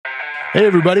Hey,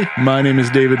 everybody. My name is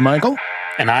David Michael.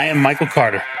 And I am Michael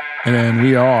Carter. And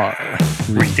we are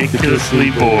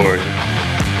Ridiculously Bored.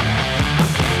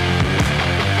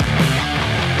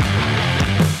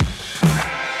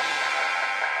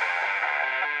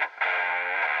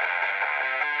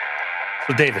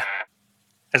 So, David,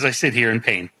 as I sit here in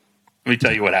pain, let me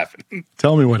tell you what happened.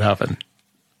 Tell me what happened.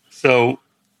 So,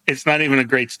 it's not even a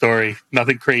great story.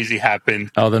 Nothing crazy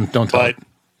happened. Oh, then don't tell it.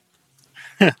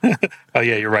 Oh,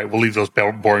 yeah, you're right. We'll leave those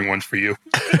boring ones for you.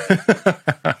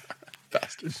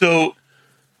 So,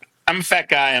 I'm a fat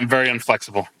guy. I'm very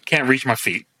inflexible. Can't reach my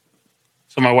feet.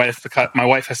 So my wife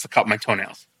has to cut my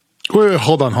toenails. Wait,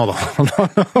 hold on. Time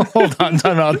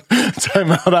out.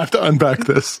 I have to unpack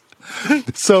this.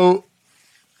 So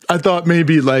I thought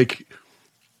maybe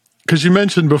because you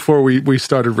mentioned before we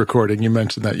started recording, you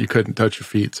mentioned that you couldn't touch your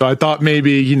feet. So I thought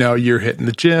maybe, you're hitting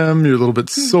the gym, you're a little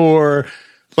bit sore.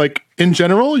 Like in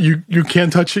general, you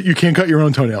can't touch it. You can't cut your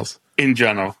own toenails. In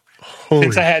general. Holy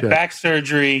Since I had shit. back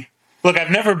surgery, look,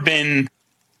 I've never been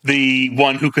the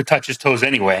one who could touch his toes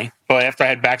anyway. But after I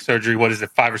had back surgery,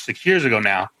 5 or 6 years ago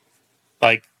now,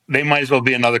 they might as well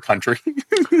be another country.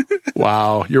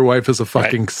 Wow, your wife is a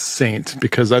fucking saint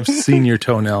because I've seen your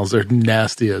toenails. They're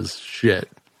nasty as shit.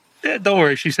 Yeah, don't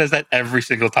worry. She says that every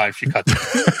single time she cuts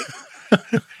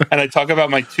it. And I talk about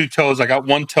my two toes. I got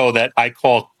one toe that I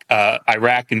call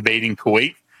Iraq invading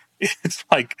Kuwait. It's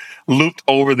looped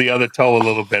over the other toe a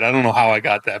little bit. I don't know how I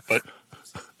got that, but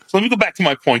so let me go back to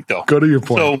my point, though. Go to your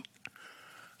point. So,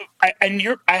 I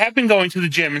have been going to the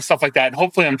gym and stuff like that, and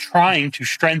hopefully I'm trying to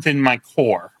strengthen my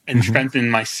core and strengthen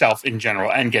myself in general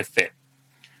and get fit.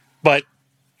 But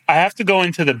I have to go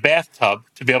into the bathtub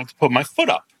to be able to put my foot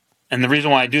up. And the reason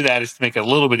why I do that is to make it a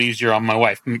little bit easier on my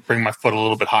wife, bring my foot a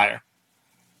little bit higher.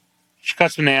 She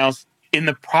cuts her nails. In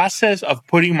the process of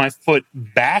putting my foot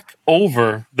back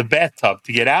over the bathtub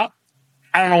to get out,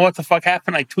 I don't know what the fuck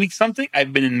happened. I tweaked something.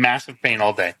 I've been in massive pain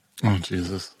all day. Oh,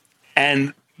 Jesus.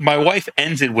 And my wife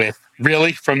ends it with,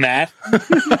 really? From that?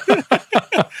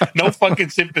 No fucking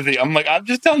sympathy. I'm I'm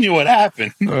just telling you what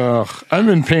happened. I'm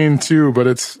in pain too, but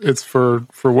it's for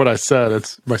what I said.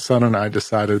 It's my son and I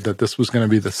decided that this was going to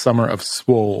be the summer of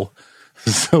swole.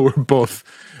 So we're both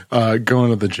going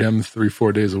to the gym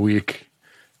 3-4 days a week.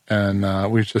 And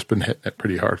we've just been hitting it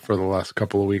pretty hard for the last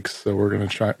couple of weeks. So we're going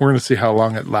to see how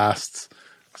long it lasts.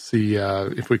 See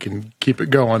if we can keep it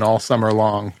going all summer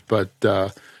long. But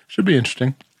should be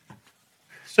interesting.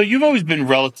 So you've always been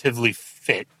relatively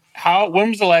fit. When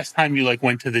was the last time you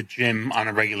went to the gym on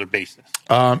a regular basis?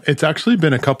 It's actually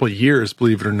been a couple of years,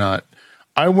 believe it or not.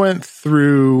 I went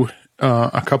through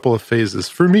a couple of phases.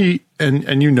 For me,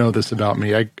 and you know this about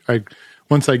me, I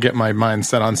once I get my mind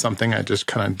set on something, I just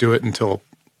kind of do it until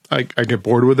I get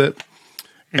bored with it.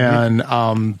 Mm-hmm.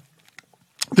 And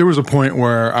there was a point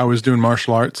where I was doing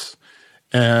martial arts,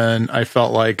 and I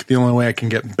felt like the only way I can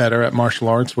get better at martial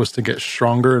arts was to get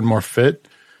stronger and more fit.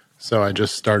 So I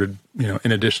just started,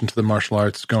 in addition to the martial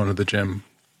arts, going to the gym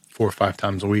 4 or 5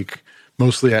 times a week,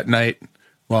 mostly at night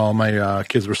while my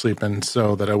kids were sleeping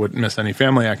so that I wouldn't miss any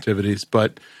family activities.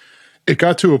 But it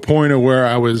got to a point of where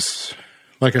I was,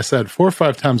 like I said, 4 or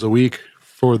 5 times a week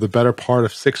for the better part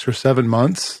of 6 or 7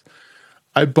 months.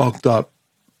 I bulked up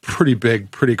pretty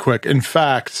big, pretty quick. In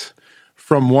fact,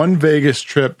 from one Vegas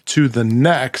trip to the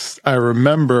next, I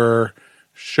remember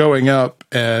showing up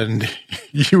and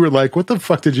you were like, what the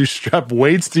fuck, did you strap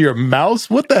weights to your mouse?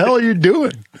 What the hell are you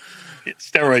doing?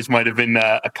 Steroids might have been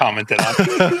commented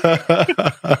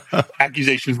on.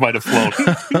 Accusations might have flown.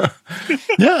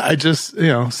 Yeah, I just,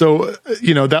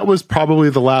 that was probably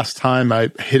the last time I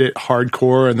hit it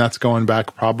hardcore, and that's going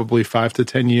back probably 5 to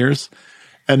 10 years.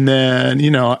 And then,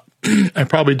 I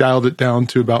probably dialed it down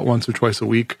to about once or twice a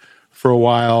week for a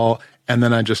while, and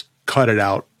then I just cut it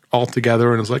out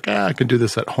altogether, and I was like, I can do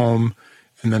this at home.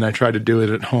 And then I tried to do it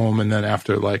at home, and then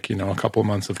after a couple of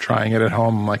months of trying it at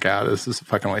home, I'm like, this is a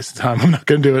fucking waste of time. I'm not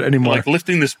going to do it anymore.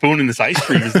 Lifting the spoon in this ice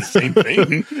cream is the same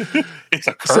thing. It's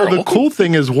a curl. So the cool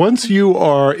thing is once you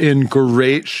are in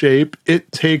great shape,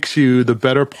 it takes you the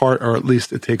better part, or at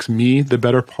least it takes me the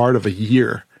better part of a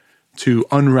year to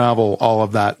unravel all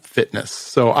of that fitness.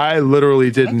 So I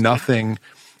literally did nothing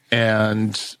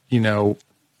and,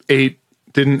 ate,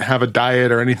 didn't have a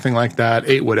diet or anything like that,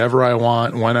 ate whatever I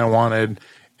want, when I wanted.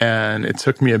 And it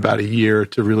took me about a year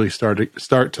to really start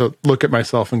to look at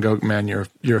myself and go, man, you're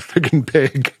freaking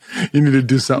big. You need to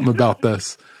do something about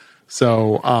this.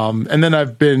 So, and then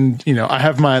I've been, I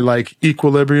have my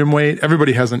equilibrium weight.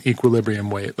 Everybody has an equilibrium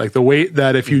weight, the weight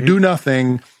that if you do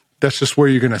nothing, that's just where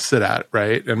you're going to sit at,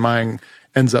 right? And mine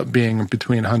ends up being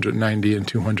between 190 and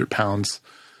 200 pounds.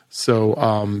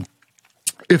 So,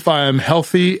 If I'm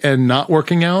healthy and not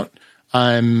working out,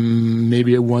 I'm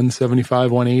maybe a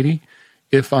 175, 180.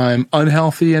 If I'm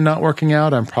unhealthy and not working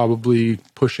out, I'm probably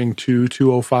pushing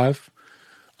 205.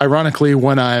 Ironically,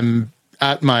 when I'm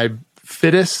at my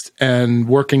fittest and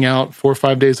working out 4 or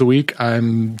 5 days a week,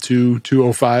 I'm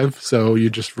 205. So you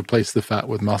just replace the fat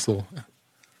with muscle.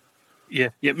 Yeah,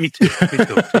 me too. Me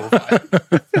too.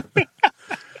 205.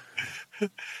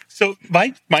 So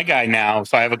my guy now,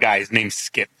 so I have a guy, his name's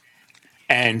Skip.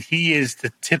 And he is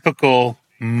the typical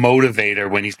motivator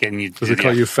when he's getting you to Does he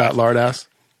call you fat lard ass?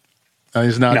 No,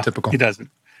 he's not typical. He doesn't.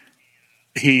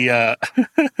 He no,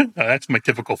 that's my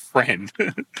typical friend.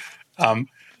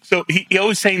 So he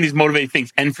always saying these motivating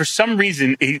things, and for some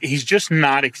reason he's just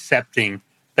not accepting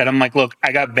that. I'm like, look,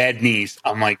 I got bad knees.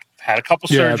 I'm like, had a couple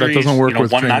surgeries. That doesn't work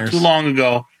with one trainers. Not too long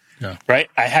ago. Yeah. Right.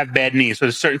 I have bad knees, so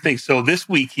there's certain things. So this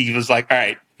week he was like, all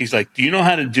right. He's like, do you know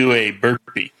how to do a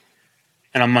burpee?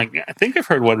 And I'm like, I think I've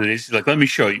heard what it is. He's like, let me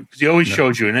show you, because he always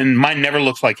shows you, and then mine never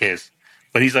looks like his.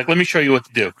 But he's like, let me show you what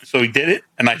to do. So he did it,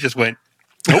 and I just went,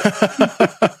 nope.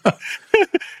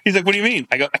 He's like, what do you mean?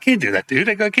 I go, I can't do that, dude.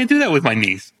 I go, I can't do that with my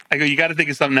knees. I go, you got to think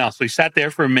of something else. So he sat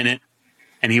there for a minute,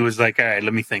 and he was like, all right,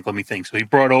 let me think. So he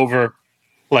brought over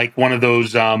like one of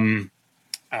those,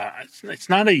 it's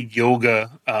not a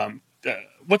yoga,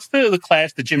 what's the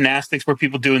class, the gymnastics where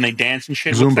people do and they dance and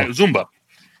shit? Zumba. What's that? Zumba.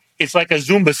 It's like a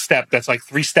Zumba step that's like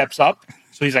 3 steps up.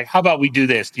 So he's like, how about we do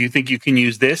this? Do you think you can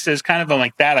use this as kind of a,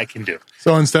 like that I can do?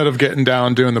 So instead of getting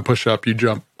down, doing the push-up, you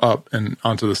jump up and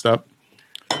onto the step?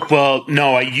 Well,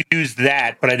 no, I used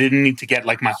that, but I didn't need to get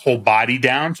like my whole body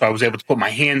down. So I was able to put my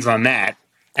hands on that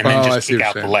and then just kick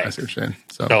out the legs. I see what you're saying.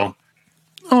 So,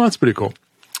 that's pretty cool.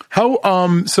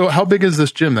 How big is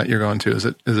this gym that you're going to? Is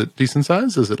it decent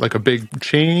size? Is it like a big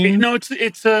chain? No, it's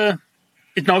just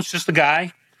a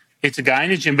guy. It's a guy in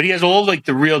his gym, but he has all like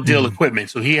the real deal equipment.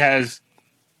 So he has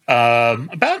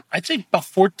about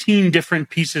 14 different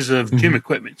pieces of gym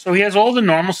equipment. So he has all the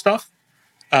normal stuff.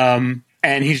 And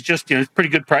he's just, it's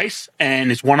pretty good price,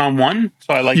 and it's one-on-one.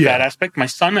 So I like that aspect. My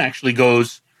son actually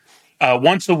goes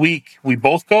once a week. We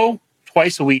both go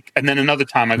twice a week. And then another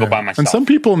time I go by myself. And some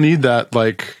people need that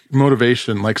like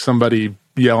motivation, like somebody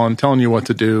yelling, telling you what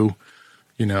to do,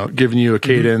 giving you a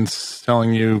cadence,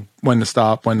 telling you when to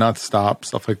stop, when not to stop,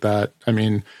 stuff like that. I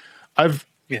mean, well,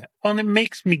 and it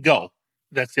makes me go.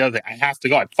 That's the other thing. I have to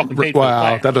go. I fucking paid for the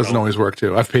plan, that doesn't always work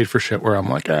too. I've paid for shit where I'm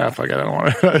like, fuck it, I don't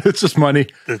want it. It's just money.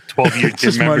 The 12-year it's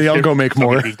just money. I'll go make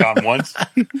more. Who's gone once.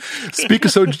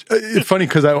 It's funny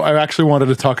because I actually wanted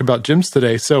to talk about gyms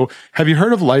today. So have you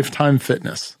heard of Lifetime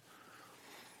Fitness?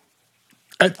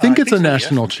 I think it's a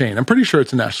national chain. I'm pretty sure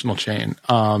it's a national chain.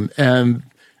 And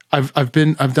I've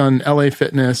done LA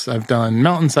Fitness. I've done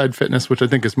Mountainside Fitness, which I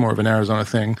think is more of an Arizona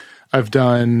thing. I've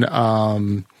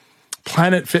done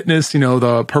Planet Fitness,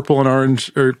 the purple and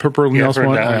orange or purple and nails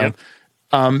one.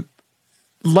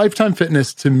 Lifetime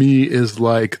Fitness to me is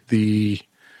like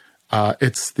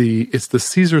it's the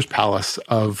Caesar's Palace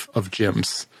of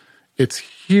gyms. It's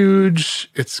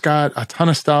huge. It's got a ton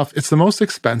of stuff. It's the most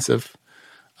expensive.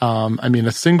 I mean,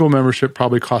 a single membership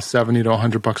probably costs $70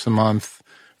 to $100 a month.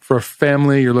 For a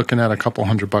family, you're looking at a couple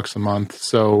 $100 a month.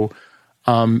 So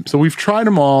we've tried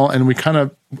them all, and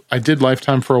I did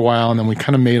Lifetime for a while, and then we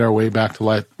kind of made our way back to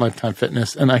Lifetime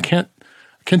Fitness. And I can't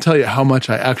tell you how much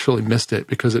I actually missed it,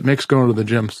 because it makes going to the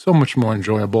gym so much more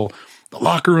enjoyable. The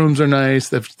locker rooms are nice.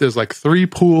 There's like 3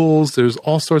 pools. There's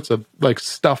all sorts of like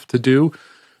stuff to do.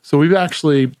 So we're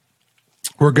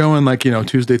going like,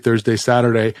 Tuesday, Thursday,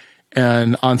 Saturday.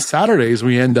 And on Saturdays,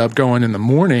 we end up going in the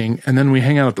morning, and then we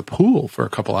hang out at the pool for a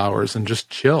couple hours and just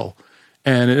chill.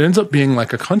 And it ends up being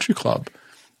like a country club.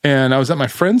 And I was at my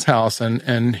friend's house,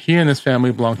 and he and his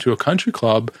family belong to a country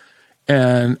club.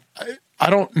 And I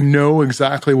don't know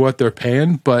exactly what they're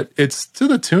paying, but it's to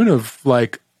the tune of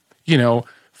like,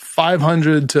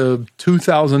 $500 to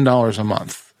 $2,000 a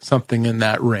month, something in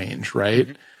that range, right?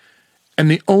 Mm-hmm. And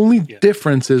the only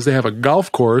difference is they have a golf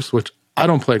course, which I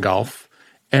don't play golf,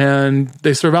 and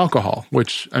they serve alcohol,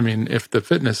 which, I mean, if the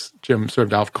fitness gym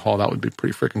served alcohol, that would be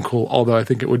pretty freaking cool. Although I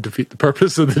think it would defeat the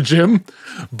purpose of the gym.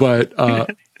 But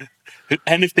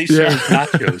and if they serve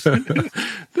nachos,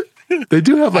 they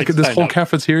do have like this whole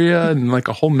cafeteria and like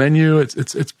a whole menu.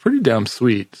 It's pretty damn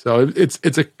sweet. So it's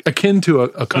akin to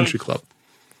a country club.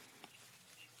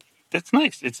 That's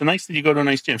nice. It's nice that you go to a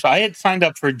nice gym. So I had signed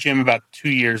up for a gym about 2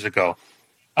 years ago.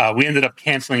 We ended up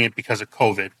canceling it because of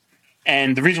COVID.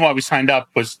 And the reason why we signed up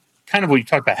was kind of what you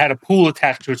talked about. Had a pool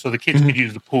attached to it so the kids could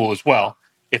use the pool as well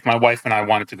if my wife and I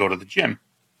wanted to go to the gym.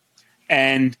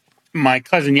 And my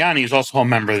cousin Yanni is also a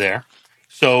member there.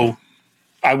 So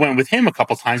I went with him a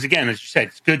couple times. Again, as you said,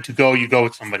 it's good to go. You go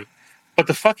with somebody. but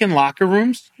the fucking locker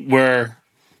rooms were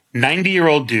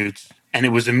 90-year-old dudes, and it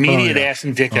was immediate ass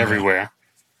and dick everywhere.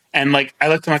 And like, I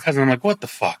looked at my cousin, I'm like, what the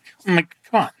fuck? I'm like,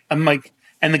 come on. I'm like,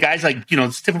 and the guy's like,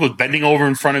 it's typical bending over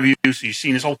in front of you, so you're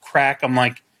seeing this whole crack. I'm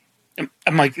like,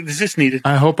 is this needed?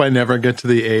 I hope I never get to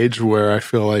the age where I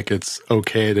feel like it's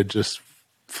okay to just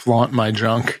flaunt my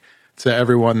junk to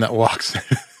everyone that walks.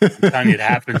 I'm telling you, it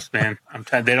happens, man. I'm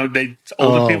telling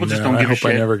older people just don't give a shit. I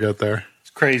hope I never get there. It's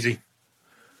crazy.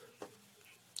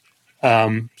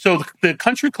 So the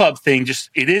country club thing,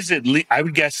 it is at least, I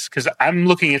would guess, because I'm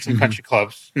looking at some country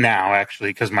clubs now,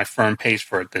 actually, because my firm pays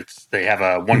for it. They have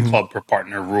a one club per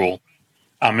partner rule.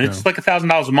 And it's like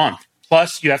 $1,000 a month.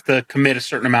 Plus, you have to commit a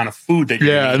certain amount of food that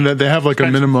you're and they have like a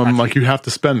minimum, like you have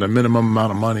to spend a minimum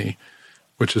amount of money,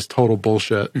 which is total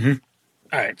bullshit.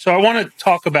 All right. So I want to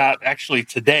talk about actually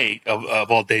today, of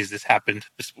all days, this happened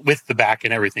with the back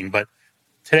and everything. But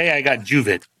today I got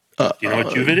Juvid. Do you know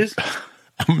what Juvid is?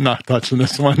 I'm not touching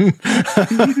this one.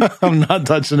 I'm not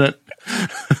touching it.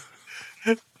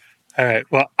 All right.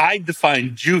 Well, I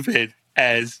define Juvid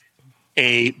as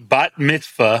a bat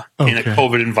mitzvah in a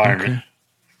COVID environment. Okay.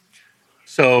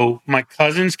 So my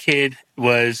cousin's kid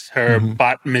was her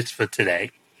bat mitzvah today.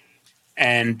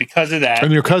 And because of that...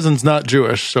 And your cousin's not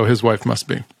Jewish, so his wife must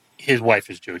be. His wife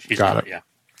is Jewish. He's Got not, it. Yeah.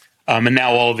 And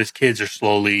now all of his kids are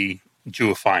slowly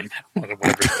Jewifying. Whatever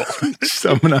it's called.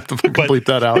 So I'm going to have to bleep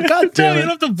that out. God damn it. You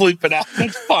don't have to bleep it out.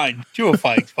 That's fine.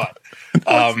 Jewifying's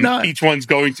fine. Each one's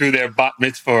going through their bat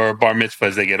mitzvah or bar mitzvah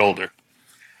as they get older.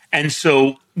 And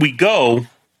so we go,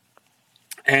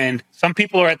 and some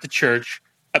people are at the church,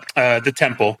 the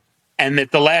temple, and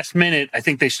at the last minute, I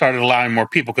think they started allowing more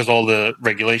people because all the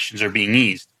regulations are being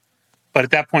eased. But at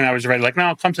that point, I was already like, no,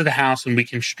 I'll come to the house and we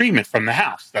can stream it from the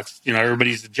house. That's,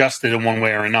 everybody's adjusted in one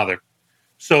way or another.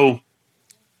 So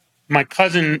my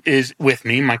cousin is with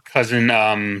me. My cousin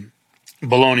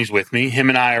Baloney's with me. Him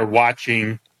and I are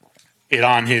watching it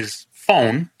on his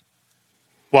phone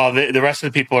while the rest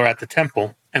of the people are at the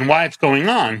temple. And while it's going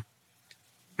on,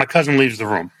 my cousin leaves the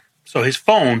room. So his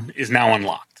phone is now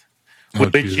unlocked,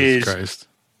 which is Christ.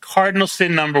 Cardinal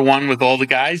sin number one with all the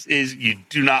guys is you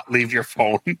do not leave your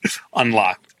phone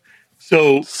unlocked.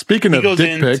 So speaking of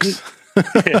dick pics,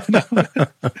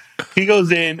 he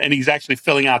goes in and he's actually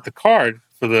filling out the card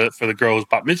for the girl whose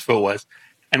bat mitzvah was.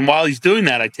 And while he's doing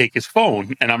that, I take his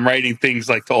phone and I'm writing things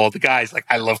like to all the guys, like,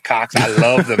 I love cocks. I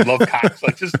love them. Love cocks.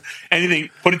 Like just anything,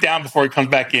 put it down before he comes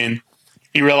back in.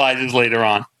 He realizes later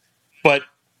on. But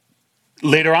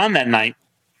later on that night,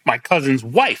 my cousin's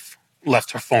wife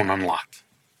left her phone unlocked.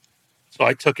 So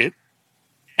I took it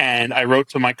and I wrote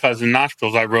to my cousin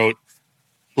Nostrils. I wrote,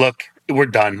 look, we're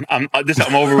done. I'm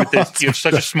over with this. You have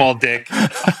such a small dick.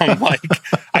 I'm like,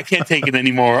 I can't take it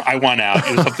anymore. I want out.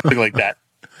 It was something like that.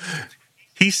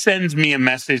 He sends me a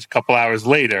message a couple hours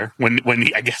later when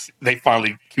I guess they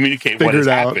finally communicate what has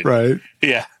happened. Right.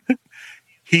 Yeah.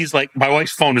 He's like, my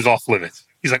wife's phone is off limits.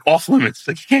 He's like, off limits?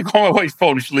 Like, you can't call my wife's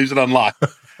phone if she leaves it unlocked.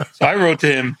 So I wrote to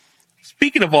him,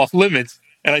 speaking of off limits,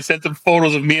 and I sent him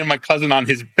photos of me and my cousin on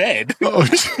his bed while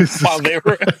they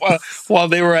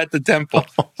were at the temple.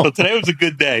 So today was a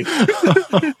good day.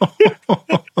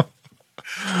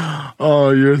 Oh,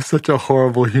 you're such a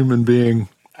horrible human being.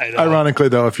 Ironically,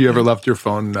 though, if you ever left your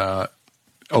phone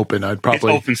open, I'd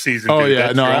probably... It's open season. Oh, dude.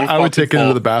 Yeah. No, I would take it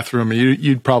into the bathroom.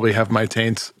 You'd probably have my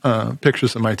taint,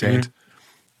 pictures of my taint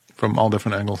from all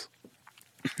different angles.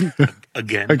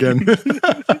 Again.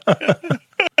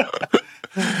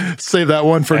 Save that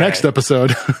one for next episode.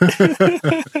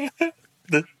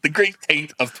 the great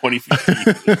taint of 2015.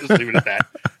 Let's just leave it at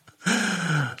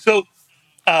that. So,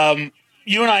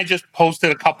 you and I just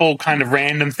posted a couple kind of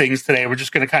random things today. We're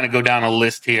just going to kind of go down a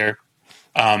list here.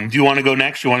 Do you want to go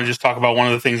next? You want to just talk about one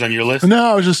of the things on your list?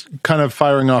 No, I was just kind of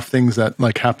firing off things that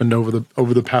like happened over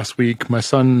the past week. My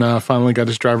son finally got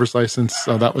his driver's license,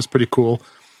 so that was pretty cool.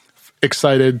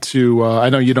 Excited to. I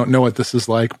know you don't know what this is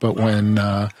like, but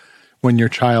when your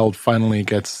child finally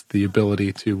gets the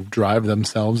ability to drive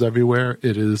themselves everywhere,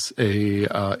 it is a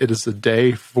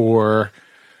day for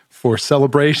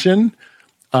celebration.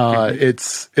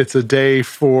 It's a day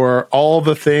for all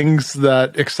the things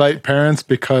that excite parents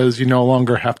because you no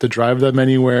longer have to drive them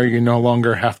anywhere. You no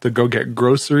longer have to go get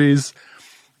groceries,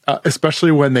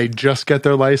 especially when they just get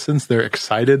their license. They're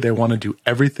excited. They want to do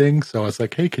everything. So it's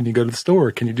like, hey, can you go to the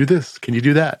store? Can you do this? Can you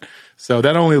do that? So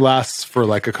that only lasts for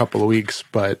like a couple of weeks,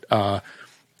 but I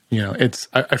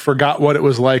forgot what it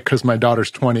was like because my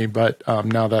daughter's 20, but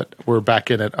now that we're back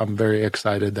in it, I'm very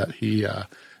excited that he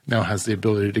now has the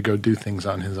ability to go do things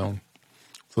on his own.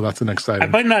 So that's an exciting. I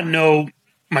might not know.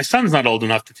 My son's not old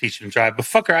enough to teach him to drive, but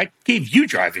fucker, I gave you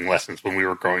driving lessons when we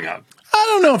were growing up. I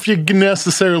don't know if you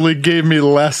necessarily gave me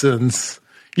lessons.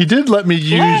 You did let me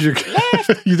use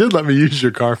you did let me use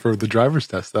your car for the driver's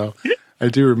test, though. I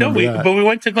do remember that. But we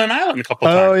went to Glen Island a couple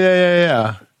of times.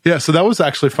 Oh, yeah. So that was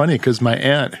actually funny because my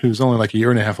aunt, who's only like a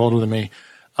year and a half older than me,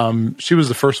 she was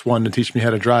the first one to teach me how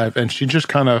to drive. And she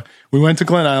just we went to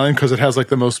Glen Island because it has like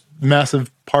the most massive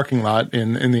parking lot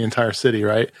in the entire city,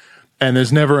 right? And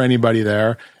there's never anybody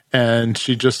there. And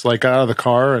she just like got out of the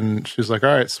car and she's like,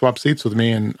 all right, swap seats with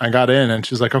me. And I got in and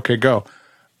she's like, okay, go.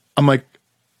 I'm like,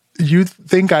 you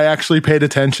think I actually paid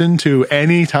attention to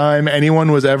any time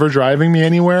anyone was ever driving me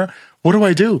anywhere? What do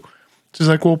I do? She's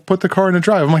like, well, put the car in a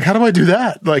drive. I'm like, how do I do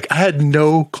that? Like, I had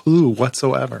no clue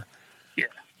whatsoever. Yeah.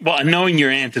 Well, and knowing your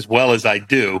aunt as well as I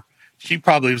do, she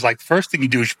probably was like, the first thing you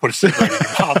do is you put a cigarette in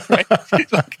your mouth, right?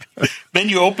 She's like, then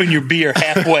you open your beer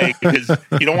halfway because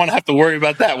you don't want to have to worry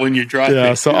about that when you're driving.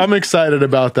 Yeah, so I'm excited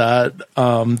about that.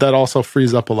 That also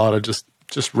frees up a lot of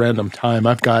just random time.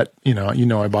 I've got,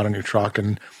 I bought a new truck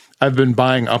and I've been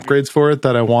buying upgrades for it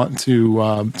that I want to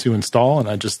install,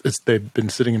 and they've been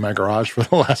sitting in my garage for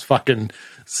the last fucking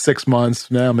 6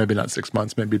 months. No, maybe not 6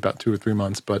 months, maybe about 2 or 3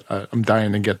 months, but I'm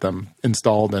dying to get them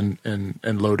installed and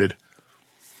loaded.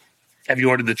 Have you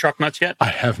ordered the truck nuts yet? I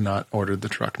have not ordered the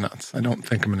truck nuts. I don't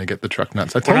think I'm going to get the truck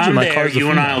nuts. I told you my cars are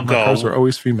female. My cars are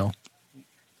always female.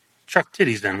 Truck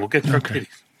titties, then. We'll get truck titties.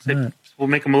 Right. We'll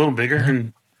make them a little bigger,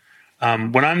 and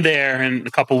when I'm there in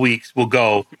a couple weeks, we'll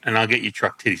go and I'll get you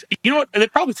truck titties. You know what? They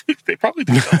probably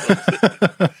do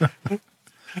something.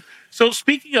 So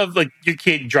speaking of like your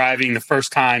kid driving the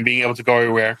first time, being able to go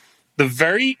everywhere, the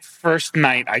very first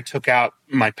night I took out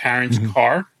my parents'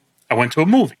 car, I went to a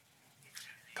movie.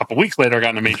 A couple weeks later, I got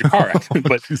in a major car accident,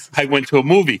 but I went to a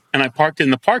movie and I parked in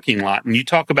the parking lot. And you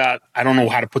talk about, I don't know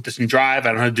how to put this in drive. I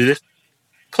don't know how to do this.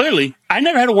 Clearly, I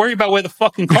never had to worry about where the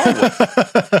fucking car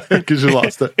was. Because you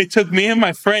lost it. It took me and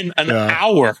my friend an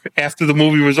hour after the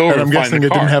movie was over. And I'm guessing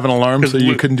it didn't have an alarm, so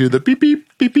you couldn't do the beep, beep,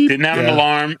 beep, beep. Didn't have an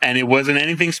alarm, and it wasn't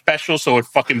anything special, so it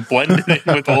fucking blended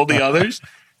in with all the others.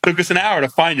 Took us an hour to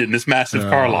find it in this massive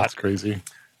car lot. That's crazy.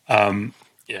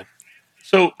 Yeah.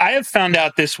 So I have found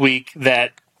out this week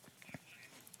that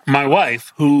my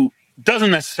wife, who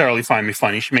doesn't necessarily find me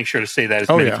funny, she makes sure to say that as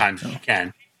many times as she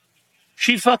can,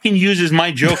 she fucking uses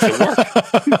my jokes at work.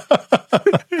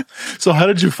 So how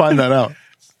did you find that out?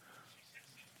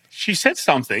 She said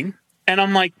something, and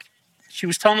I'm like, she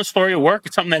was telling a story at work.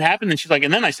 It's something that happened, and she's like,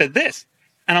 and then I said this.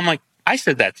 And I'm like, I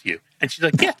said that to you. And she's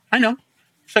like, yeah, I know.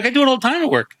 She's like, I do it all the time at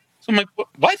work. So I'm like,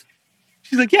 what?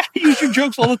 She's like, yeah, I use your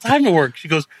jokes all the time at work. She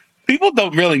goes, people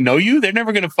don't really know you. They're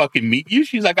never going to fucking meet you.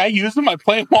 She's like, I use them. I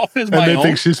play them off as my own. And they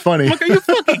think she's funny. I'm like, are you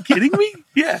fucking kidding me?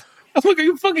 Yeah. I'm like, are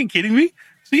you fucking kidding me?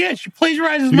 So yeah, she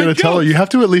plagiarizes my jokes. Tell her you have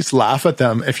to at least laugh at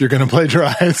them if you're going to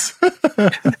plagiarize.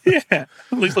 Yeah, at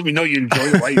least let me know you enjoy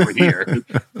it while you were here.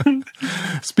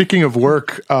 Speaking of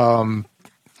work,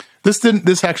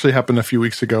 this actually happened a few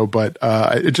weeks ago, but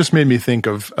it just made me think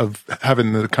of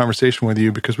having the conversation with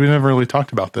you because we never really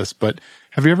talked about this. But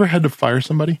have you ever had to fire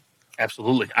somebody?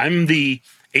 Absolutely. I'm the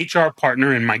HR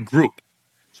partner in my group,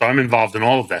 so I'm involved in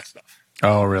all of that stuff.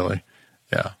 Oh, really?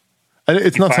 Yeah.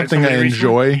 It's not something I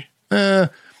enjoy.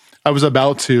 I was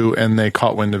about to, and they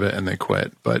caught wind of it and they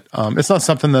quit. But it's not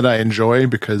something that I enjoy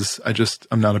because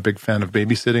I'm not a big fan of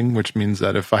babysitting, which means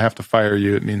that if I have to fire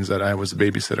you, it means that I was a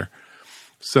babysitter.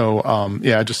 So,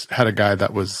 I just had a guy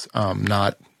that was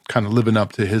not kind of living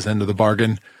up to his end of the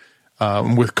bargain.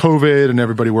 With COVID and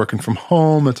everybody working from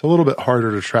home, it's a little bit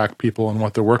harder to track people and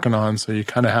what they're working on. So you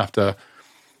kind of have to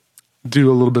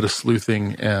do a little bit of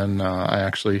sleuthing. And I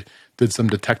actually did some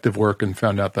detective work and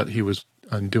found out that he was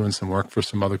doing some work for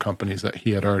some other companies that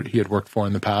he had worked for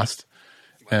in the past,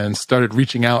 and started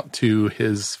reaching out to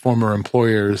his former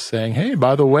employers saying, hey,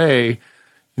 by the way,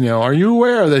 are you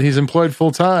aware that he's employed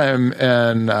full time?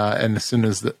 And as soon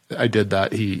as I did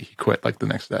that, he quit like the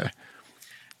next day.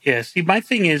 Yeah. See, my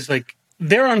thing is like,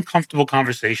 they're uncomfortable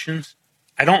conversations.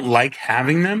 I don't like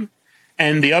having them.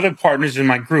 And the other partners in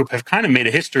my group have kind of made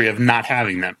a history of not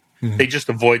having them. Mm-hmm. They just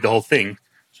avoid the whole thing.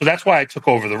 So that's why I took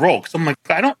over the role. Because I'm like,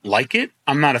 I don't like it.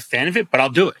 I'm not a fan of it, but I'll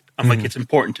do it. I'm like, it's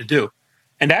important to do.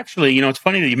 And actually, it's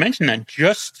funny that you mentioned that.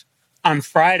 Just on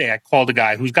Friday, I called a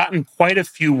guy who's gotten quite a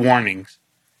few warnings.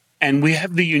 And we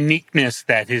have the uniqueness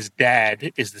that his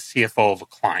dad is the CFO of a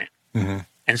client. Mm-hmm.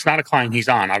 And it's not a client he's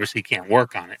on. Obviously, he can't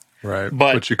work on it. Right.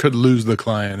 But you could lose the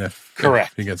client if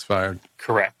he gets fired.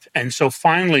 Correct. And so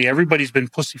finally, everybody's been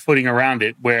pussyfooting around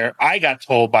it, where I got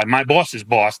told by my boss's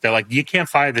boss, they're like, you can't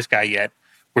fire this guy yet.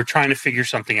 We're trying to figure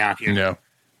something out here. Yeah.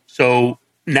 So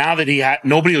now that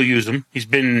nobody will use him, he's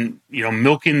been,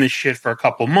 milking this shit for a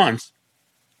couple months.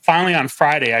 Finally, on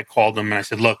Friday, I called him and I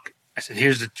said, look, said,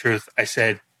 here's the truth. I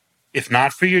said, if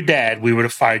not for your dad, we would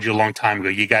have fired you a long time ago.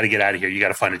 You got to get out of here. You got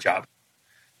to find a job.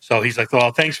 So he's like,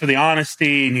 well, thanks for the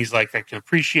honesty. And he's like, I can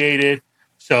appreciate it.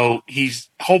 So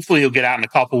hopefully he'll get out in a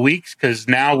couple of weeks because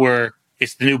now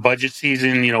it's the new budget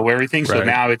season, where everything. So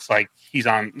now it's like he's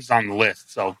on the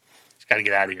list. So he's got to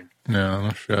get out of here.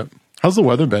 No shit. How's the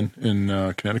weather been in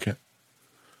Connecticut?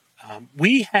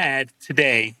 We had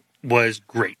today was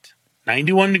great.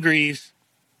 91 degrees,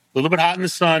 a little bit hot in the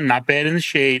sun, not bad in the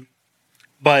shade.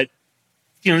 But,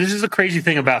 this is the crazy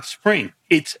thing about spring.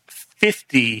 It's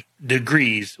 50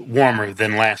 degrees warmer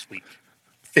than last week.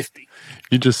 50.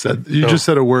 You just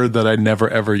said a word that I never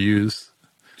ever use.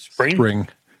 Spring.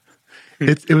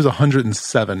 It was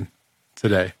 107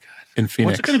 today in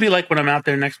Phoenix. What's it going to be like when I'm out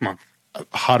there next month?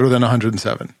 Hotter than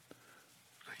 107.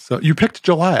 So you picked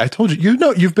July. I told you.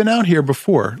 You've been out here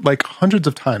before, like hundreds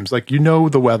of times. Like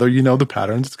the weather, the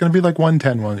patterns. It's going to be like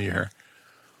 110 one year.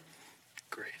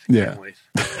 Great. Yeah.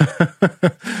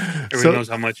 Everyone knows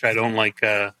how much I don't like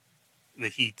the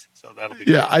heat, so that'll be.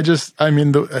 Yeah,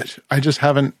 great. I just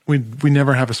haven't. We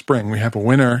never have a spring. We have a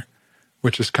winter,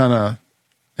 which is kind of,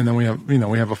 and then we have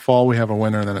we have a fall, we have a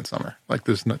winter, and then it's summer. Like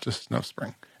there's just no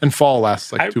spring, and fall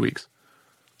lasts like 2 weeks.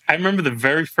 I remember the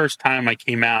very first time I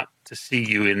came out to see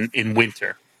you in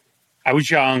winter. I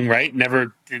was young, right?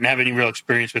 Didn't have any real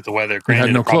experience with the weather. Granted, you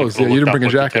had no clothes. Yeah, you didn't bring a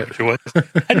jacket.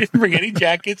 I didn't bring any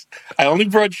jackets. I only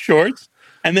brought shorts.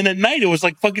 And then at night, it was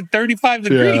like fucking 35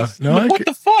 degrees. Yeah. No, like, what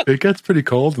the fuck? It gets pretty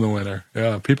cold in the winter.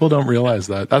 Yeah, people don't realize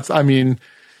that.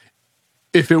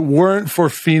 If it weren't for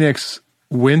Phoenix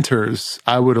winters,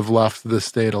 I would have left the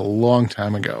state a long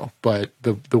time ago. But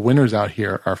the winters out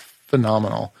here are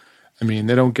phenomenal.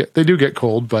 They do get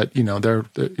cold, but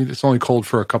it's only cold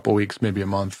for a couple weeks, maybe a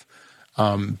month.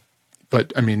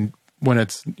 But when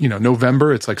it's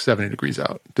November, it's like 70 degrees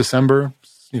out. December,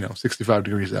 65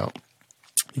 degrees out.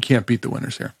 You can't beat the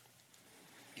winters here.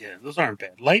 Yeah, those aren't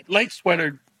bad. Light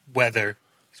sweater weather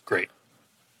is great.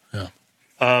 Yeah.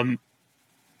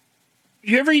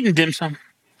 You ever eaten dim sum?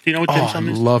 Do you know what dim sum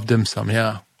is? I love dim sum.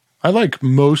 Yeah, I like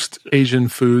most Asian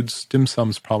foods. Dim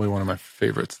sum's probably one of my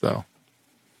favorites, though.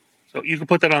 So you can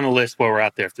put that on the list while we're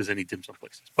out there if there's any dim sum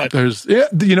places. But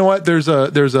you know what? There's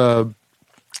a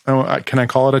can I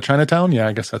call it a Chinatown? Yeah,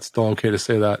 I guess that's still okay to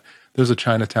say that. There's a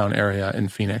Chinatown area in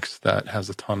Phoenix that has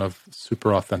a ton of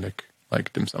super authentic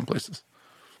like dim sum places.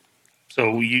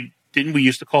 So we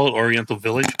used to call it Oriental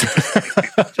Village? This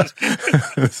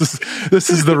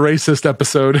is the racist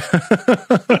episode.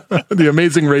 The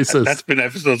Amazing Racist. That's been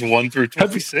episodes 1 through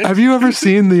 26. Have you ever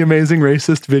seen the Amazing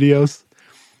Racist videos?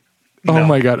 No. Oh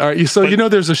my God. All right. So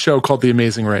there's a show called The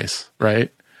Amazing Race, right?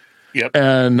 Yep.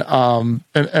 And I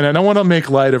don't want to make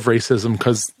light of racism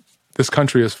because this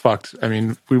country is fucked.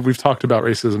 We've talked about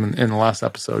racism in the last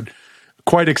episode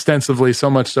quite extensively, so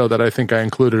much so that I think I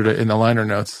included it in the liner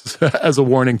notes as a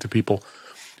warning to people.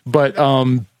 But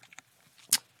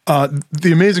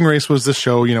The Amazing Race was this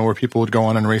show, where people would go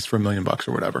on and race for $1 million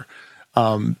or whatever.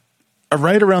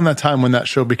 Right around that time when that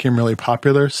show became really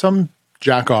popular, some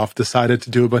jackoff decided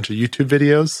to do a bunch of YouTube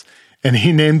videos, and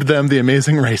he named them The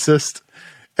Amazing Racist.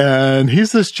 And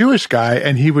he's this Jewish guy,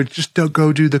 and he would just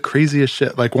go do the craziest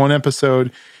shit. Like one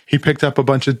episode, he picked up a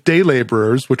bunch of day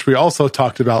laborers, which we also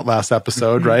talked about last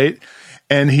episode, right?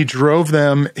 And he drove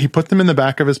them, he put them in the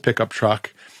back of his pickup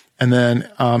truck, and then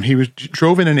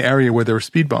drove in an area where there were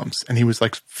speed bumps, and he was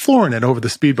like flooring it over the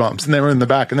speed bumps, and they were in the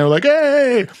back, and they were like,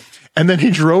 hey! And then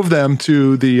he drove them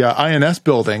to the INS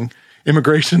building,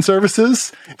 Immigration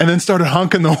Services, and then started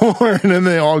honking the horn, and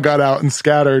they all got out and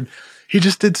scattered. He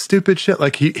just did stupid shit.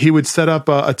 Like he would set up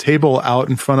a table out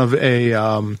in front of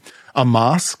a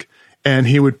mosque, and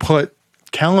he would put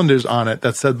calendars on it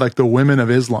that said like the women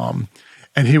of Islam.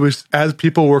 And as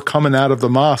people were coming out of the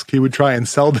mosque, he would try and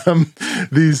sell them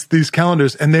these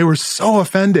calendars, and they were so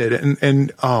offended.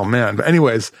 And oh man. But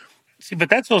anyways. See, but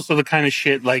that's also the kind of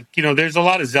shit, like, there's a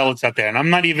lot of zealots out there, and I'm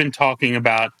not even talking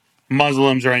about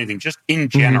Muslims or anything, just in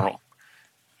general. Mm-hmm.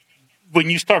 When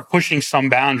you start pushing some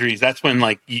boundaries, that's when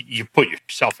like you put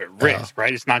yourself at risk,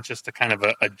 right? It's not just a kind of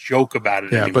a joke about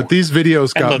it anymore. But these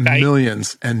videos got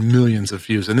millions and millions of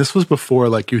views. And this was before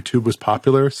like YouTube was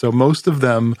popular. So most of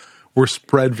them were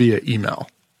spread via email,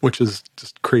 which is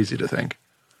just crazy to think.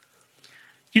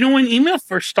 When email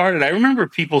first started, I remember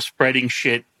people spreading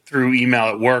shit through email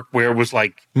at work where it was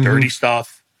like dirty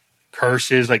stuff,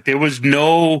 curses. Like there was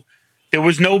no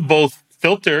both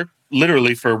filter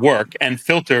literally for work and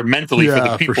filter mentally for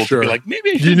the people to be like,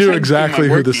 maybe I should. You knew exactly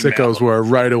who the sickos were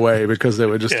right away because they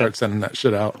would just start sending that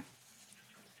shit out.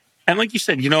 And like you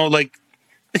said, like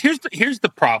here's the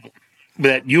problem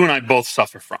that you and I both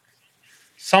suffer from.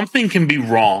 Something can be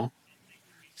wrong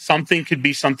something could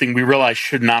be something we realize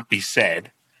should not be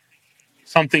said.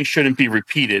 Something shouldn't be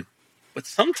repeated. But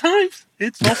sometimes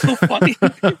it's also funny.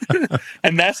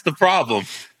 And that's the problem.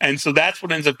 And so that's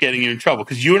what ends up getting you in trouble.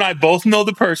 Because you and I both know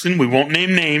the person, we won't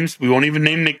name names, we won't even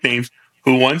name nicknames,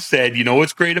 who once said, you know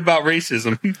what's great about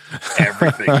racism?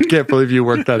 Everything. I can't believe you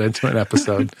worked that into an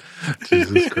episode.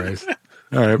 Jesus Christ.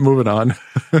 All right, moving on.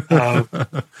 All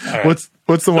right.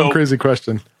 What's the one crazy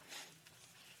question?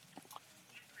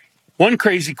 One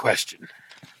crazy question.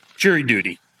 Jury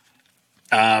duty.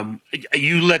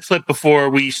 You let slip before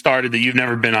we started that you've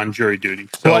never been on jury duty.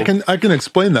 So well, I can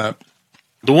explain that.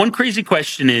 The one crazy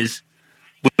question is,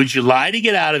 would you lie to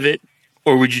get out of it,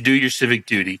 or would you do your civic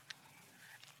duty?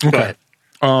 Okay.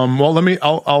 Well,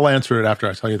 I'll answer it after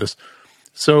I tell you this.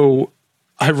 So,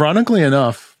 ironically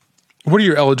enough, what are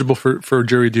you eligible for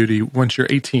jury duty once you're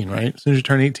 18, right? As soon as you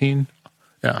turn 18?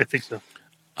 Yeah. I think so.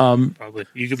 Probably.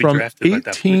 You could be From drafted by that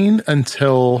point. 18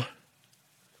 until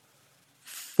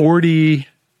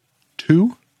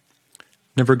 42,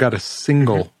 never got a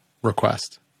single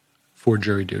request for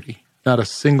jury duty. Not a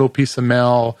single piece of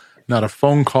mail, not a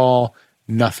phone call,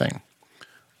 nothing.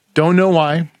 Don't know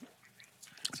why.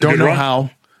 Don't know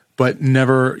how, but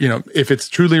never, if it's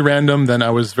truly random, then I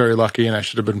was very lucky and I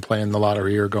should have been playing the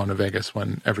lottery or going to Vegas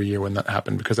every year when that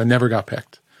happened, because I never got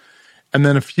picked. And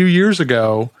then a few years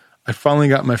ago, I finally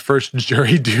got my first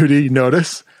jury duty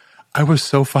notice. I was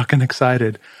so fucking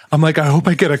excited. I'm like, I hope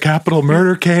I get a capital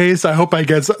murder case. I hope I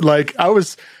get, I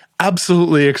was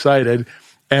absolutely excited.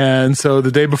 And so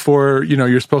the day before,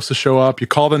 you're supposed to show up, you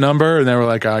call the number and they were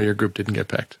like, your group didn't get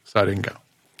picked. So I didn't go.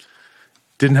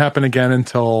 Didn't happen again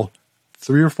until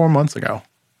 3 or 4 months ago.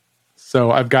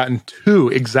 So I've gotten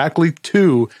exactly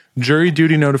two jury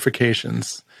duty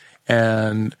notifications.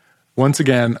 And once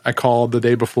again, I called the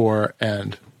day before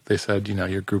and they said,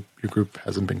 your group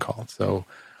hasn't been called. So,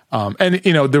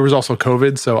 there was also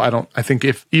COVID. So I think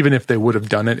even if they would have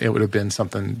done it, it would have been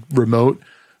something remote.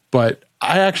 But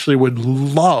I actually would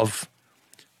love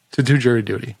to do jury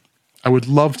duty. I would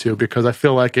love to, because I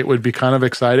feel like it would be kind of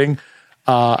exciting.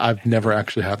 I've never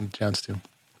actually had a chance to.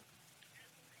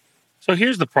 So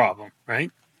here's the problem,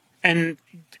 right? And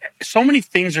so many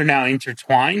things are now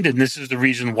intertwined, and this is the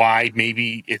reason why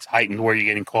maybe it's heightened where you're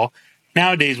getting called.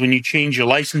 Nowadays, when you change your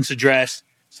license address,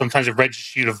 sometimes it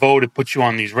registers you to vote, it puts you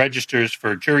on these registers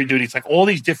for jury duty. It's like all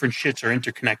these different shits are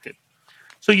interconnected.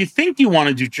 So you think you want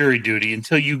to do jury duty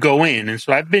until you go in. And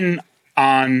so I've been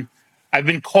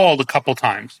called a couple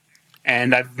times,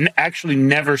 and I've actually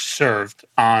never served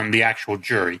on the actual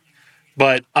jury.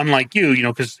 But unlike you,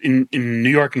 because in New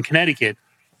York and Connecticut,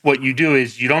 what you do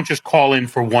is you don't just call in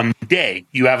for one day.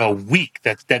 You have a week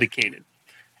that's dedicated.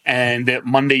 And that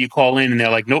Monday you call in and they're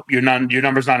like, nope, your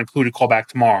number's not included. Call back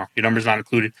tomorrow. Your number's not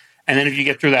included. And then if you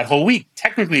get through that whole week,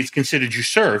 technically it's considered you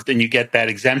served and you get that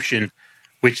exemption,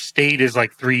 which state is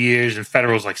like 3 years and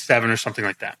federal is like 7 or something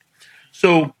like that.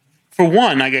 So for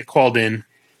one, I get called in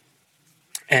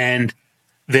and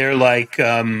they're like,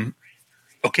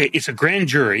 okay, it's a grand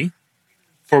jury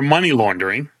for money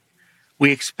laundering.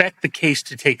 We expect the case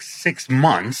to take 6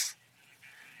 months.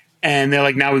 And they're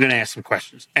like, now we're going to ask some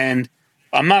questions. And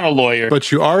I'm not a lawyer.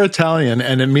 But you are Italian,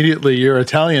 and immediately your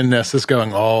Italianness is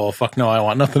going, oh, fuck no, I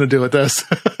want nothing to do with this.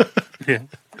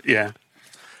 Yeah.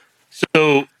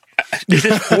 So is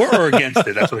this for or against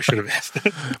it? That's what I should have asked.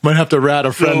 Might have to rat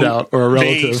a friend out or a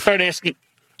relative. They start asking,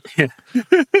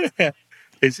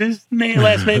 is his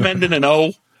last name ending in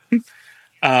O?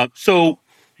 So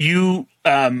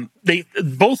they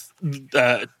both,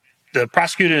 the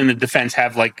prosecutor and the defense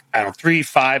have 3,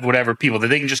 5, whatever people that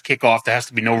they can just kick off. There has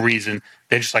to be no reason.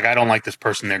 They're just like, I don't like this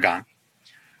person. They're gone.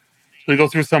 So they go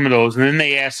through some of those, and then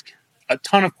they ask a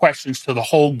ton of questions to the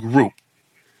whole group.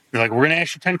 They're like, we're going to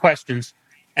ask you 10 questions.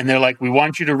 And they're like, we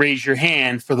want you to raise your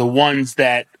hand for the ones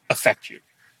that affect you.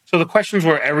 So the questions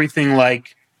were everything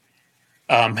like,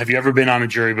 have you ever been on a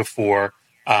jury before?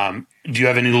 Do you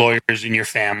have any lawyers in your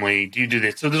family? Do you do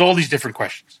this? So there's all these different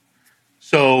questions.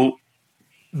 So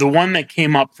the one that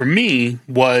came up for me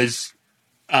was,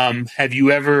 have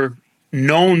you ever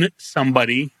known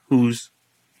somebody who's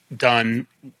done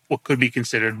what could be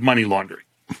considered money laundering?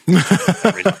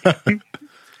 And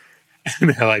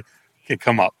they're like, okay,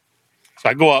 come up. So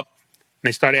I go up and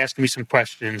they start asking me some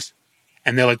questions.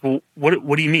 And they're like, well,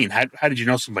 what do you mean? How did you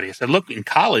know somebody? I said, look, in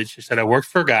college, I said, I worked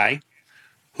for a guy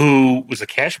who was a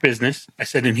cash business. I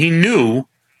said, and he knew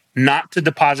not to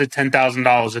deposit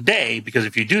 $10,000 a day, because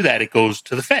if you do that, it goes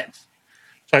to the feds.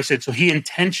 So I said, so he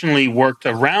intentionally worked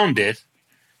around it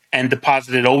and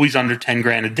deposited always under 10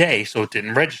 grand a day, so it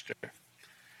didn't register.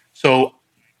 So,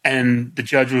 and the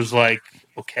judge was like,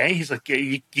 okay. He's like,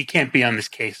 yeah, you can't be on this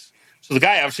case. So So the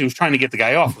guy obviously was trying to get the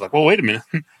guy off. I was like, well, wait a minute.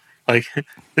 Like,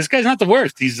 this guy's not the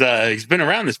worst. He's been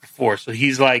around this before. So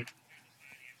he's like,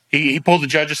 he pulled the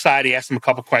judge aside. He asked him a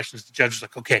couple questions. The judge was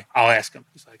like, okay, I'll ask him.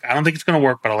 He's like, I don't think it's going to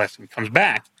work, but I'll ask him. He comes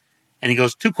back and he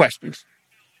goes, 2 questions.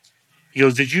 He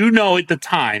goes, did you know at the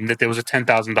time that there was a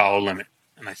 $10,000 limit?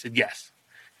 And I said, yes.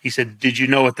 He said, did you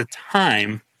know at the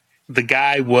time the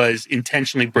guy was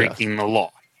intentionally breaking the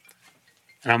law?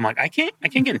 And I'm like, I can't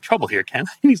get in trouble here, can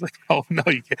I? And he's like, oh, no,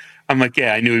 you can't. I'm like,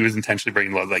 yeah, I knew he was intentionally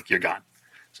breaking the law. Like, you're gone.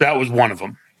 So that was one of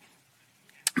them.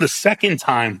 The second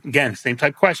time, again, same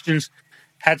type questions,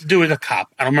 had to do with a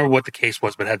cop. I don't remember what the case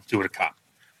was, but it had to do with a cop.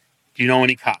 Do you know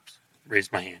any cops?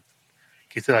 Raised my hand.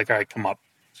 Kids are like, all right, come up.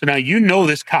 So now you know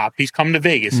this cop. He's come to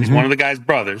Vegas. He's one of the guy's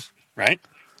brothers, right?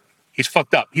 He's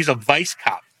fucked up. He's a vice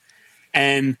cop.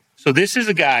 And so this is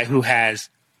a guy who has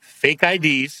fake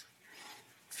IDs,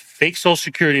 fake social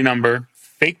security number,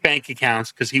 fake bank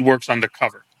accounts because he works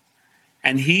undercover.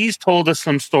 And he's told us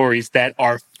some stories that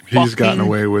are he's gotten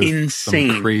away with insane.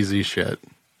 Some crazy shit.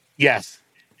 Yes.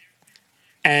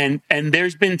 And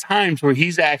there's been times where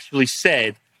he's actually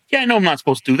said, yeah, I know I'm not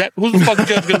supposed to do that. Who's the fucking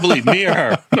judge going to believe, me or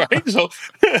her? Right?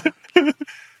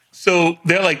 So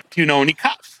they're like, do you know any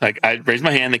cops? Like, I raised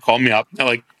my hand. They called me up. They're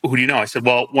like, who do you know? I said,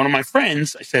 well, one of my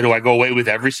friends, I said, who I go away with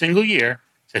every single year,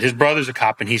 said his brother's a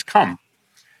cop and he's come.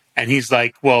 And he's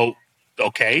like, well,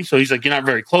 okay. So he's like, you're not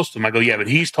very close to him. I go, yeah, but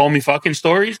he's told me fucking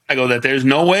stories. I go, that there's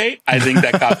no way I think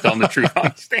that cop's telling the truth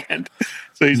on the stand.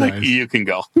 So he's like, you can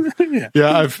go.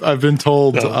 Yeah, I've been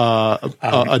told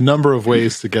a number of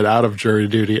ways to get out of jury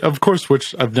duty, of course,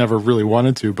 which I've never really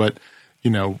wanted to. But,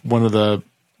 you know, one of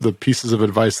the pieces of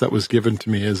advice that was given to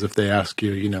me is if they ask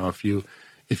you, you know, if you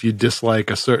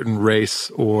dislike a certain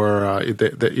race or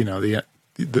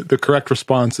the correct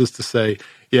response is to say,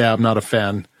 yeah, I'm not a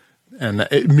fan. And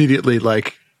immediately,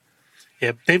 like,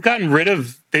 yeah, they've gotten rid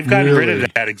of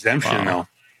that exemption though.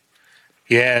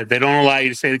 Yeah, they don't allow you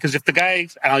to say it because if the guy,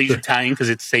 I'll use Italian because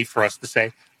it's safe for us to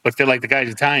say. But if they're like the guy's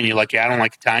Italian, you're like, yeah, I don't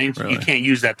like Italians. Really? You can't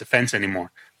use that defense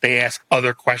anymore. They ask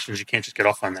other questions. You can't just get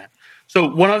off on that. So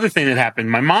one other thing that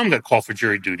happened, my mom got called for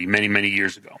jury duty many, many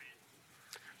years ago.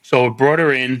 So it brought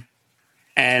her in.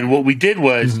 And what we did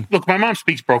was, look, my mom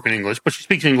speaks broken English, but she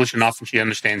speaks English enough and she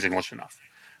understands English enough.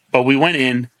 But we went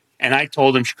in and I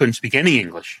told them she couldn't speak any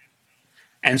English.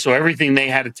 And so everything they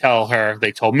had to tell her,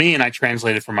 they told me and I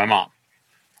translated for my mom.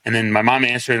 And then my mom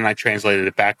answered and I translated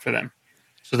it back for them.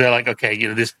 So they're like, okay,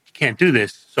 you can't do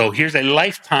this. So here's a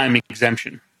lifetime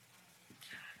exemption.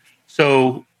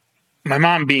 So my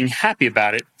mom, being happy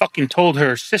about it, fucking told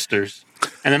her sisters.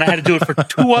 And then I had to do it for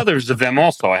 2 others of them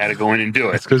also. I had to go in and do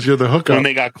it. It's because you're the hookup. When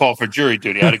they got called for jury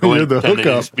duty, I had to go in and pretend they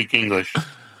didn't speak English.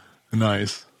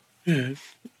 Nice. Yeah.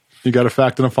 You got a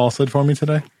fact and a falsehood for me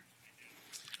today?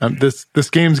 This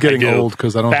game's getting old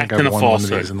because I don't think I've won one of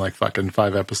these in like fucking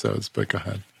 5 episodes, but go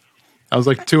ahead. I was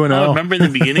like 2-0. Oh, remember in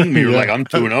the beginning, you were like, I'm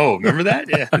 2-0. Remember that?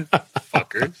 Yeah.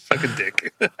 Fucker. Suck a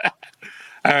dick.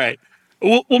 All right.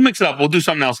 We'll mix it up. We'll do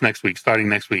something else next week, starting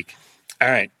next week. All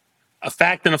right. A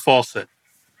fact and a falsehood.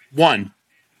 1,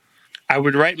 I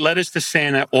would write letters to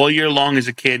Santa all year long as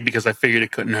a kid because I figured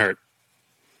it couldn't hurt.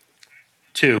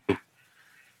 2,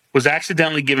 was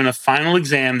accidentally given a final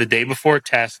exam the day before a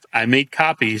test. I made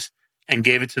copies and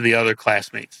gave it to the other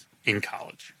classmates in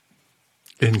college.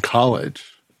 In college?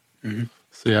 Mm-hmm.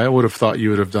 See, I would have thought you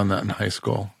would have done that in high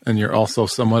school. And you're also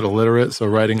somewhat illiterate, so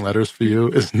writing letters for you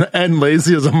is and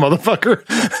lazy as a motherfucker.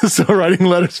 So writing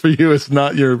letters for you is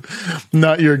not your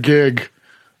gig.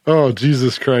 Oh,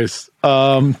 Jesus Christ.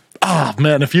 Man,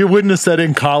 if you wouldn't have said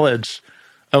in college,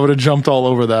 I would have jumped all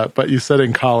over that. But you said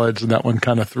in college, and that one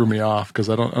kind of threw me off because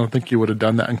I don't think you would have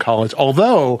done that in college.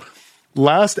 Although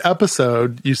last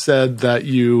episode you said that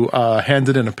you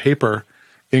handed in a paper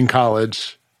in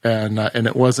college. And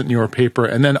it wasn't your paper,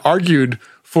 and then argued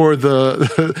for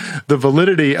the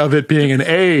validity of it being an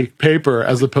A paper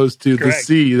as opposed to the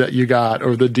C that you got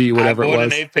or the D, whatever it was. I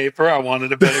bought an A paper. I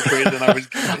wanted a better grade than I was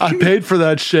getting. I paid for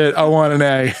that shit. I want an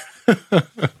A.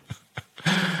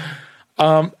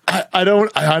 I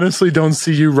honestly don't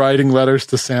see you writing letters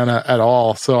to Santa at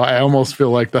all. So I almost feel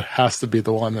like that has to be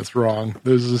the one that's wrong.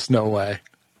 There's just no way.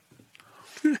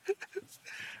 All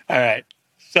right.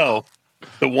 So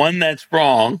the one that's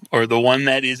wrong, or the one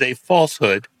that is a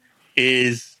falsehood,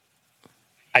 is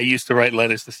I used to write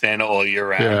letters to Santa all year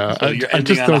round. Yeah, so I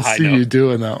just don't see you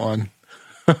doing that one.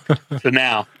 So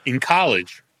now, in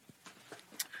college,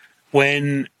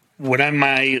 when I'm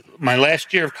my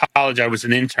last year of college, I was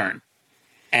an intern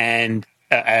and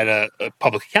at a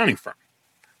public accounting firm.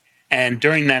 And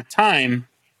during that time,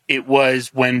 it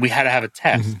was when we had to have a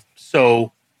test. Mm-hmm.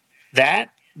 So that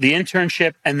the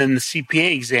internship and then the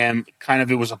CPA exam,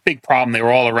 it was a big problem. They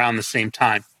were all around the same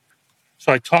time.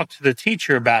 So I talked to the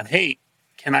teacher about, hey,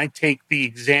 can I take the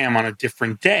exam on a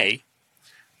different day?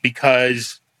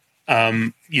 Because,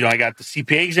 I got the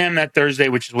CPA exam that Thursday,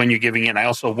 which is when you're giving it. I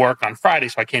also work on Friday,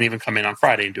 so I can't even come in on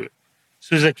Friday and do it.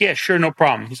 So he's like, yeah, sure, no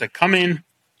problem. He's like, come in,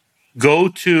 go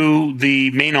to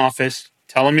the main office,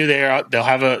 tell them you're there. They'll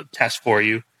have a test for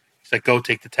you. He's like, go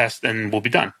take the test and we'll be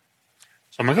done.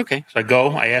 So I'm like, okay. So I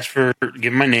go, I ask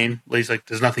give him my name. Lady's like,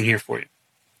 there's nothing here for you.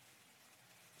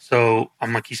 So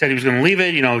I'm like, he said he was going to leave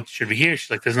it, it should be here.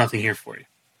 She's like, there's nothing here for you.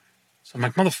 So I'm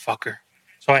like, motherfucker.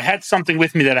 So I had something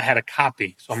with me that I had a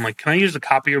copy. So I'm like, can I use the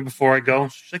copier before I go?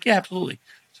 She's like, yeah, absolutely.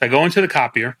 So I go into the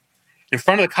copier. In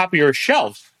front of the copier are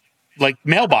shelves, like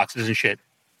mailboxes and shit.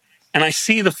 And I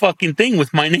see the fucking thing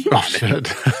with my name on it.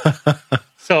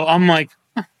 So I'm like,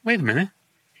 wait a minute.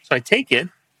 So I take it,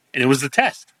 and it was the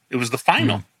test. It was the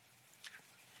final.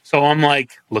 So I'm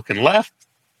like, looking left,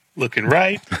 looking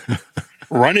right,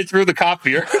 run it through the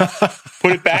copier,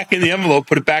 put it back in the envelope,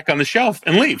 put it back on the shelf,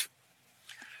 and leave.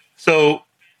 So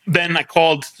then I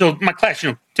called, so my class,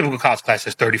 typical college class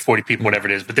has 30, 40 people, whatever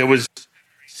it is, but there was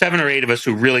 7 or 8 of us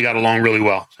who really got along really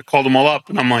well. So I called them all up,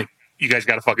 and I'm like, you guys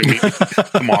got to fucking meet me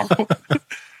tomorrow.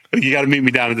 You got to meet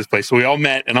me down at this place. So we all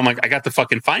met, and I'm like, I got the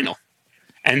fucking final.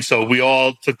 And so we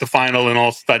all took the final and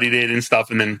all studied it and stuff,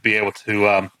 and then be able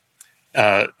to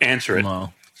answer it.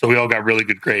 Wow. So we all got really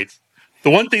good grades.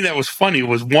 The one thing that was funny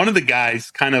was one of the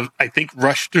guys I think,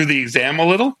 rushed through the exam a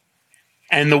little.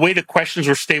 And the way the questions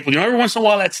were stapled, every once in a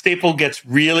while that staple gets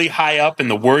really high up and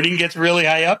the wording gets really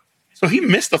high up. So he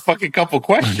missed a fucking couple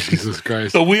questions. Oh, Jesus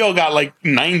Christ. So we all got like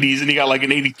 90s and he got like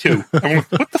an 82. I'm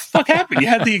like, what the fuck happened? You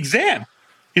had the exam.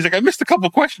 He's like, I missed a couple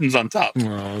questions on top.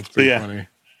 Oh, that's pretty funny.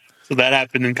 So that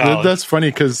happened in college. That's funny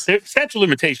because statute of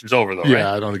limitations over though, right?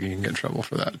 Yeah, I don't think you can get in trouble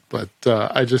for that. But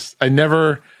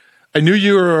I knew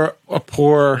you were a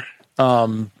poor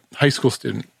high school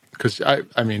student because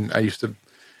I used to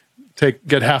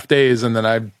get half days and then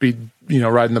I'd be,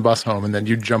 riding the bus home and then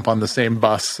you'd jump on the same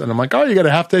bus and I'm like, oh, you got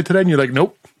a half day today? And you're like,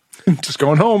 nope, just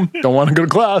going home. Don't want to go to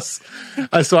class.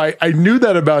 So I knew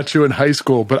that about you in high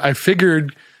school, but I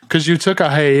figured because you took a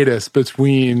hiatus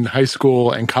between high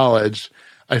school and college,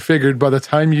 I figured by the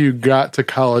time you got to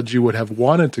college, you would have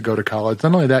wanted to go to college.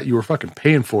 Not only that, you were fucking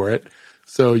paying for it.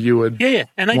 So you would and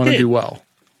want to do well.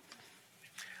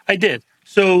 I did.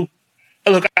 So,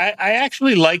 look, I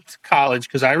actually liked college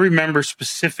because I remember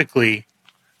specifically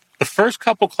the first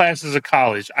couple classes of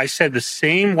college, I said the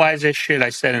same wise ass shit I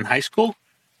said in high school.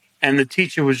 And the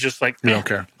teacher was just like, you don't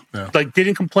care. Yeah. Like,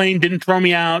 didn't complain, didn't throw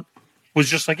me out, was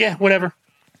just like, yeah, whatever.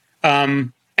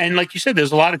 And like you said,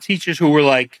 there's a lot of teachers who were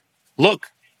like,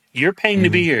 look, you're paying to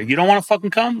be here. You don't want to fucking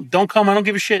come? Don't come. I don't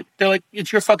give a shit. They're like,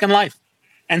 it's your fucking life.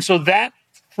 And so that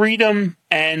freedom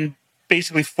and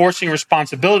basically forcing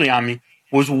responsibility on me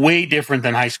was way different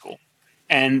than high school.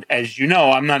 And as you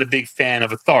know, I'm not a big fan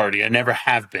of authority. I never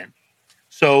have been.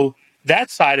 So that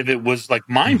side of it was like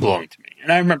mind-blowing to me.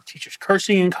 And I remember teachers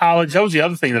cursing in college. That was the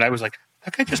other thing that I was like,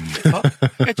 that guy just said fuck.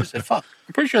 That guy just said fuck.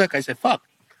 I'm pretty sure that guy said fuck.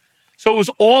 So it was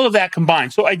all of that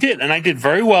combined. So I did. And I did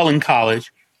very well in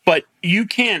college. But you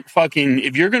can't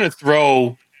if you're going to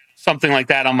throw something like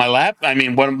that on my lap, I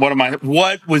mean,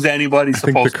 what was anybody supposed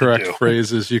to do? I think the correct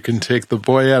phrase is you can take the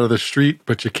boy out of the street,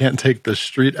 but you can't take the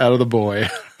street out of the boy.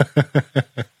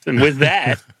 And with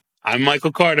that, I'm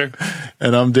Michael Carter.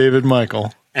 And I'm David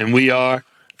Michael. And we are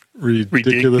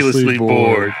ridiculously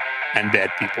bored and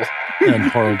bad people. And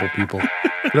horrible people.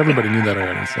 But everybody knew that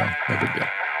already, so no big deal.